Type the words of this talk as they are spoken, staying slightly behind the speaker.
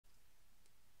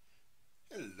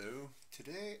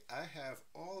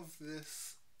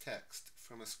this text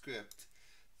from a script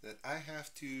that I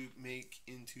have to make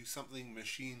into something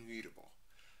machine readable.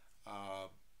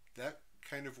 That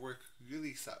kind of work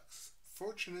really sucks.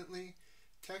 Fortunately,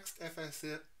 Text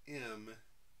FSM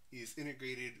is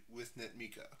integrated with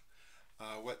Netmiko.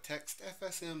 What Text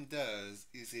FSM does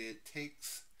is it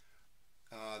takes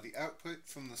the output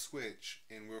from the switch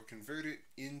and will convert it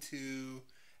into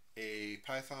a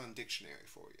Python dictionary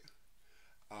for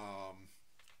you.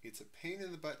 It's a pain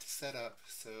in the butt to set up,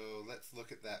 so let's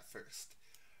look at that first.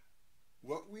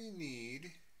 What we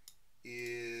need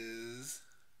is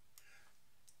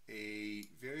a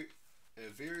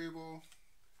variable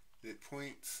that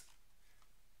points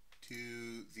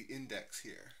to the index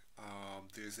here.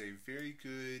 There's a very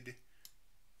good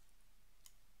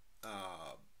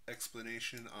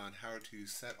explanation on how to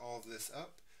set all of this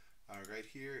up right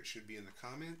here. It should be in the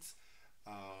comments.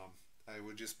 I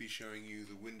would just be showing you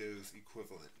the Windows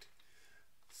equivalent.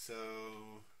 So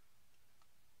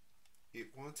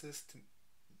it wants us to,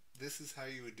 this is how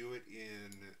you would do it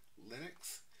in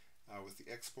Linux with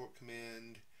the export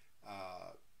command,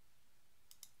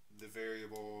 the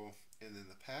variable, and then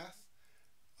the path.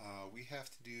 We have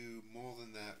to do more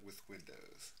than that with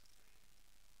Windows.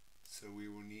 So we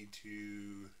will need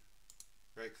to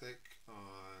right click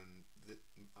on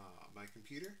my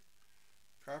computer,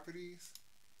 Properties,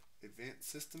 Advanced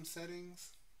System Settings,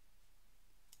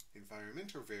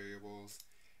 Environmental Variables,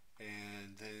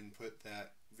 and then put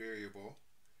that variable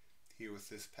here with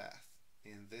this path.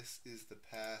 And this is the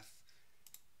path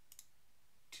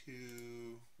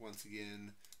to, once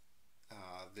again,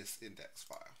 this index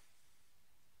file.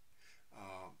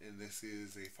 And this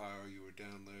is a file you would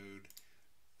download,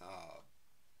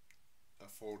 a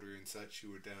folder and such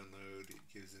you would download.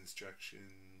 It gives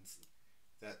instructions,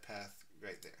 that path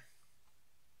right there.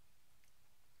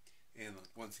 And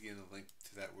once again, the link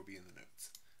to that will be in the notes.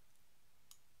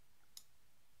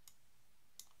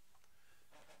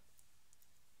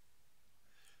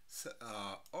 So,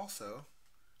 also,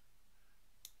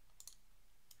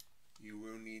 you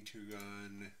will need to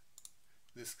run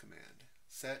this command.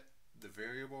 Set the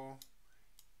variable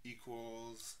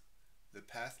equals the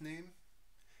path name,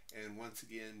 and once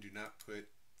again, do not put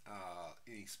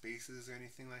any spaces or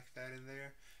anything like that in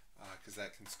there, because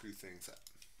that can screw things up.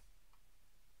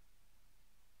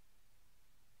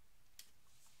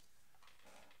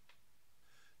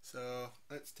 So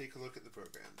let's take a look at the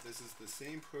program. This is the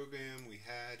same program we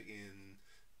had in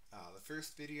the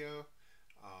first video.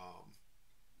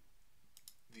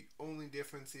 The only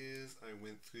difference is I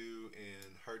went through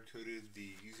and hard-coded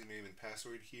the username and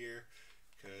password here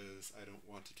because I don't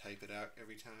want to type it out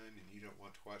every time and you don't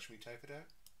want to watch me type it out.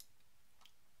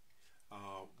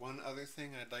 One other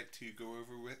thing I'd like to go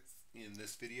over with in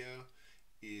this video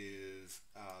is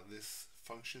this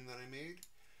function that I made.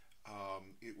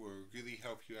 It will really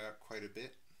help you out quite a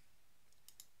bit,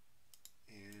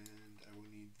 and I will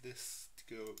need this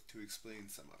to go to explain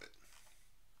some of it.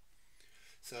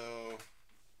 So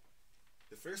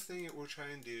the first thing it will try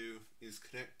and do is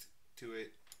connect to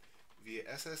it via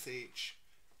SSH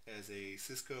as a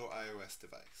Cisco iOS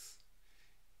device.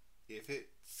 If it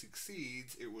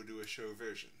succeeds, it will do a show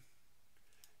version.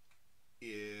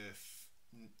 If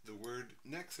the word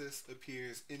Nexus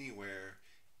appears anywhere,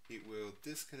 it will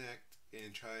disconnect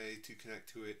and try to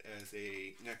connect to it as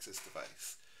a Nexus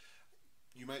device.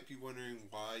 You might be wondering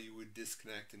why you would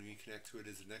disconnect and reconnect to it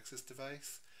as a Nexus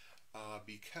device.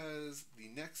 Because the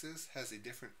Nexus has a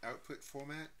different output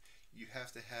format, you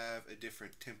have to have a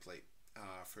different template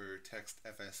for Text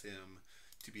FSM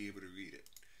to be able to read it.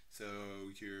 So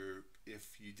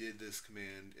if you did this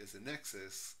command as a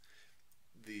Nexus,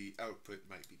 the output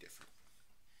might be different.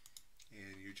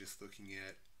 And you're just looking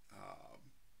at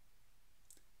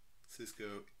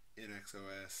Cisco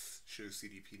NXOS show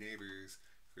CDP neighbors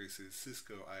versus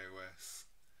Cisco iOS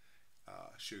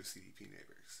show CDP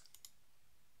neighbors.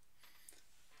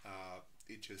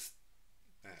 It just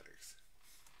matters.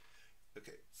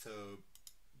 Okay, so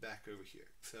back over here.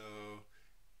 So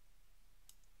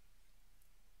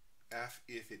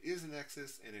if it is a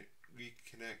Nexus and it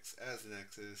reconnects as a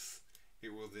Nexus,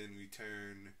 it will then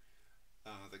return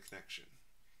the connection.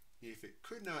 If it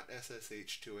could not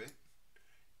SSH to it,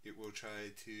 it will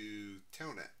try to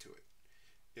telnet to it.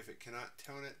 If it cannot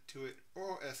telnet to it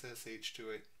or SSH to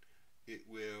it, it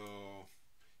will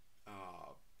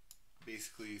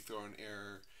basically throw an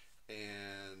error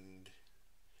and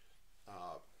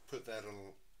put that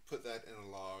in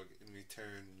a log and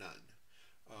return none.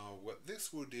 What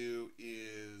this will do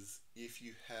is, if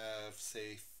you have,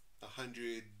 say,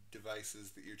 100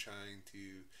 devices that you're trying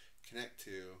to connect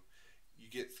to, you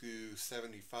get through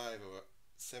 75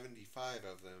 75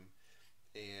 of them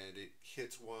and it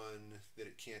hits one that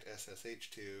it can't SSH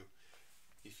to,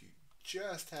 if you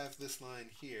just have this line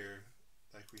here,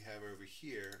 like we have over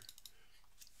here,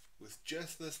 with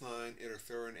just this line, it'll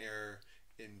throw an error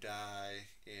and die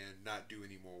and not do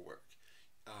any more work.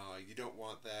 You don't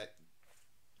want that.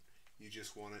 You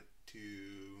just want it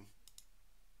to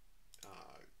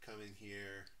come in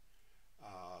here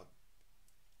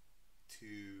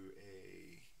to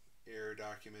a error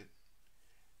document,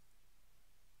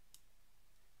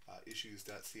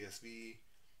 issues.csv,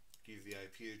 give the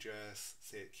IP address,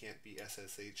 say it can't be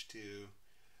SSH to,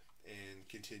 and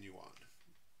continue on.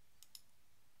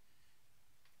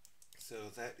 So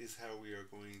that is how we are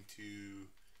going to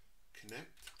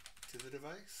connect to the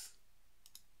device.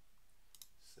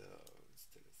 So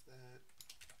instead of that,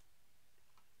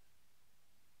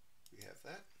 we have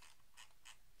that.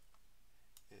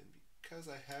 And because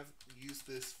I have used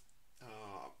this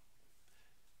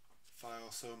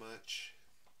file so much,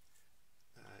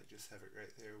 I just have it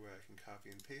right there where I can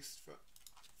copy and paste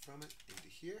from it into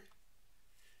here.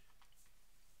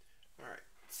 Alright,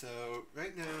 so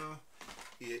right now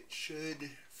it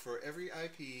should, for every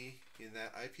IP in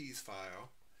that IP's file,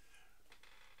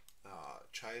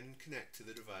 try and connect to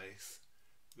the device,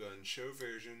 go and show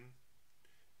version,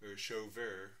 or show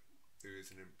ver. There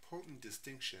is an important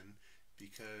distinction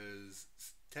because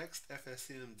text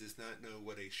FSM does not know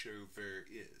what a show ver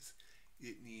is.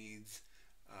 It needs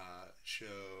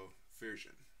show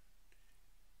version.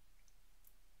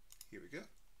 Here we go.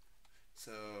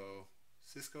 So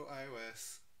Cisco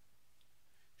iOS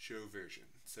show version.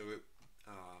 So it,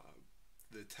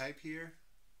 the type here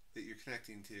that you're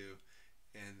connecting to,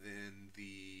 and then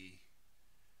the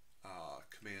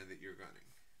command that you're running.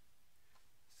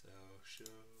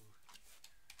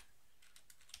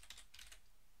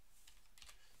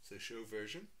 So show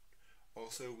version.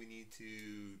 Also, we need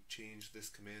to change this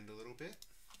command a little bit.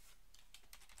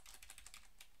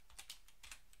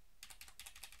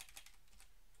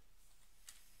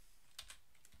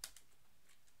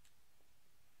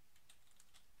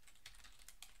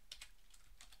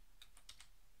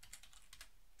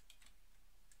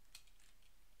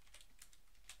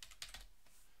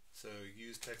 So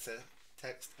use text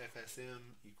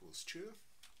FSM equals true.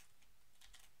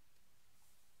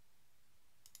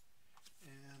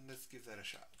 And let's give that a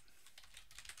shot.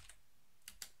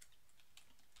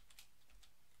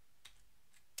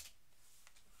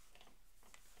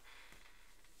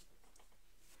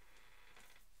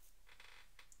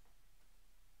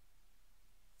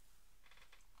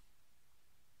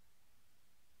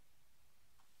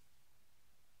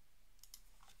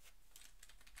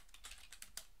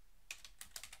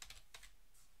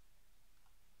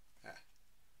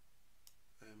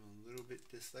 I'm a little bit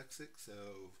dyslexic, so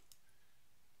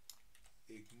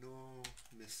ignore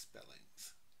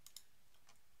misspellings.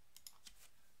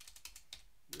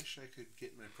 Wish I could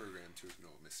get my program to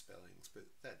ignore misspellings, but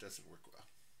that doesn't work well.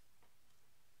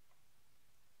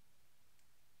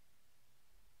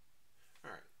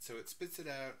 Alright, so it spits it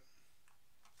out.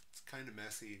 It's kind of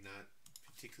messy, not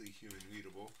particularly human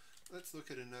readable. Let's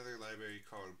look at another library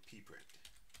called pprint.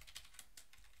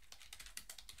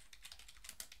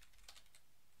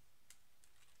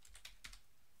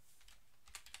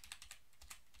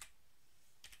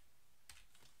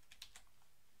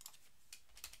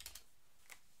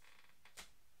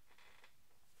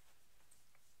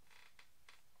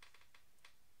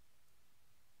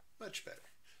 Much better.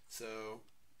 So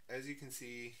as you can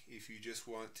see, if you just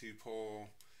want to pull,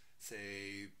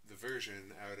 say, the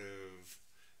version out of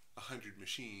 100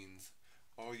 machines,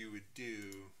 all you would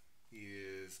do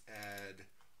is add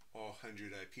all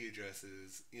 100 IP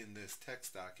addresses in this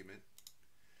text document.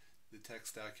 The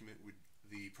text document would,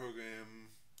 the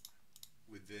program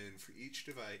would then, for each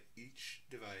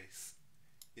device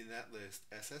in that list,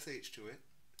 SSH to it,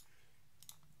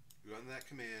 run that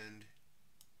command,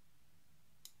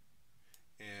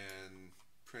 and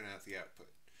print out the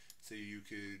output. So you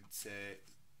could say,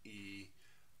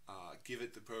 give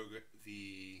it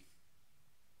the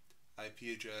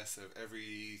IP address of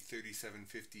every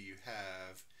 3750 you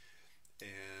have,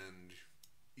 and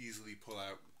easily pull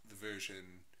out the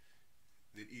version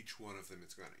that each one of them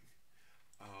is running.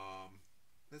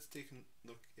 Let's take a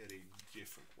look at a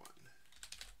different one.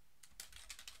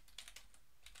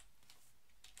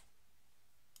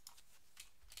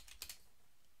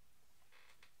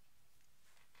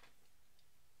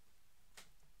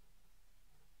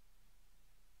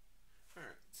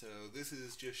 Alright, so this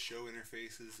is just show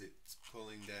interfaces. It's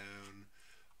pulling down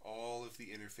all of the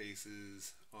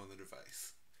interfaces on the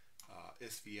device.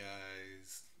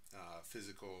 SVIs,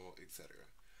 physical, etc.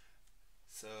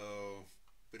 So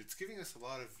but it's giving us a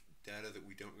lot of data that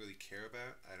we don't really care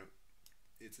about.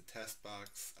 It's a test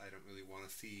box. I don't really want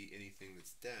to see anything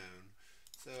that's down.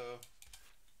 So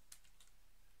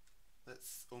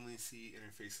let's only see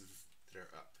interfaces that are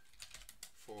up.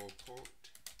 For port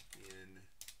in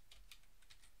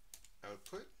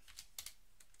output,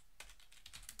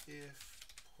 if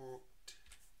port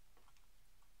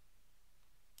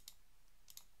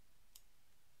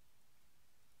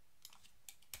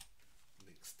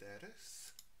link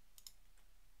status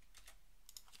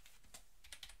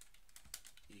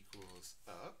equals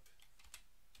up,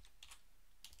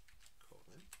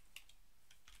 colon,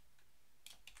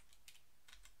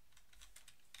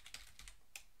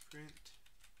 print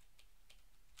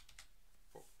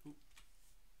port,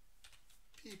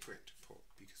 pprint port,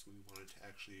 because we want it to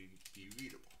actually be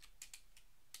readable.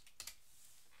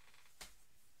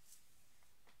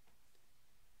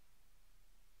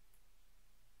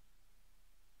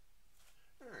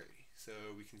 Alrighty, so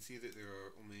we can see that there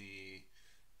are only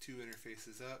two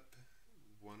interfaces up.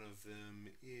 One of them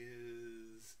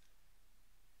is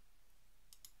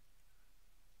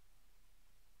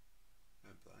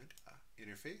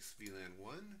interface VLAN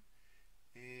 1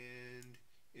 and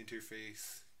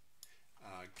interface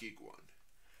gig 1.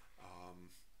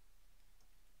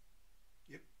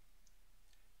 Yep.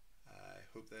 I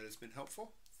hope that has been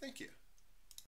helpful. Thank you.